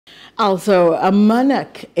Also, a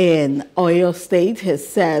monarch in Oyo State has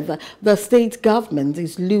said the state government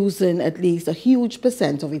is losing at least a huge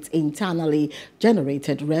percent of its internally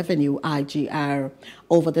generated revenue, IGR,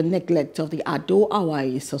 over the neglect of the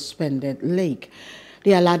Ado-Awai suspended lake.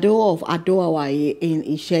 The Alado of Ado-Awai in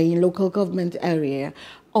Isheyin local government area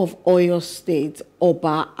of Oyo State,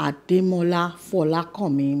 Oba Ademola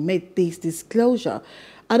Folakomi, made this disclosure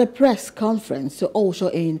at a press conference to usher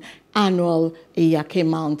in annual Iyake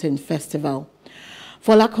Mountain Festival.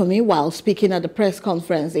 Folakomi, while speaking at the press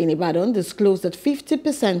conference in Ibadan, disclosed that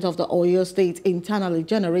 50% of the Oyo State internally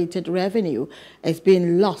generated revenue is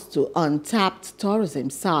being lost to untapped tourism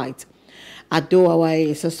sites.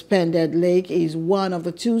 Ado-Awai Suspended Lake is one of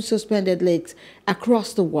the 2 suspended lakes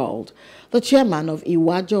across the world. The chairman of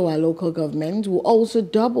Iwajowa local government, who also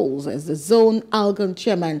doubles as the zone Algon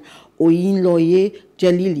chairman, Oyinloye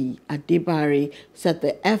Jelili Adebare, said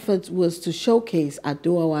the effort was to showcase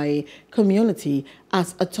Ado-Awai community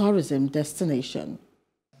as a tourism destination.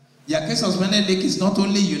 Iyake Suspended Lake is not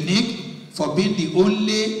only unique for being the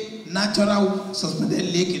only natural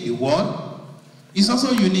suspended lake in the world, it's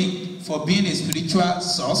also unique for being a spiritual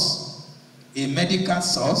source, a medical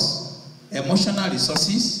source, emotional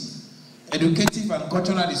resources, educative and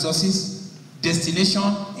cultural resources, destination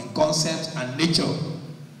in concept and nature.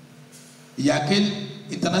 Iyake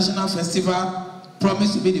International Festival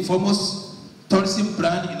promised to be the foremost tourism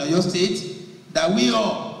brand in Oyo State that we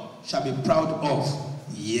all shall be proud of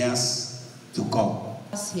years to come.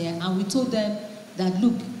 Here, and we told them that,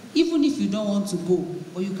 look, even if you don't want to go,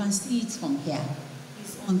 but you can see it from here.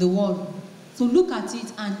 It's on the wall. So look at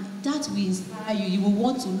it, and that will inspire you. You will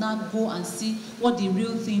want to now go and see what the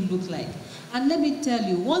real thing looks like. And let me tell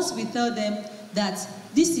you, once we tell them that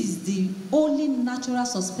this is the only natural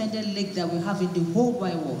suspended lake that we have in the whole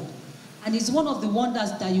wide world, and it's one of the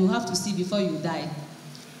wonders that you have to see before you die,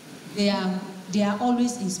 they are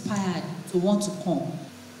always inspired to want to come.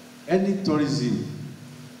 Any tourism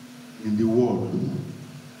in the world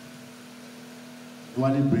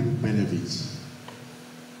only bring benefits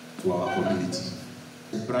to our community.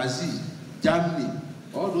 Brazil, Germany,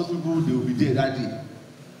 all those people, they will be there that day.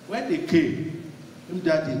 When they came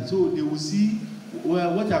that day, so they will see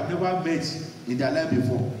what I've never met in their life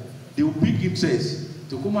before. They will pick interest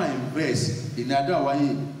to come and invest in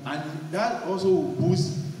Ado-Awai, and that also will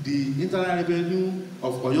boost the internal revenue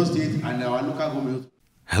of Oyo State and our local government.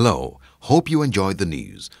 Hello, hope you enjoyed the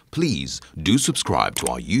news. Please do subscribe to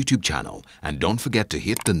our YouTube channel and don't forget to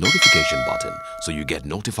hit the notification button so you get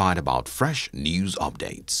notified about fresh news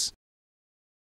updates.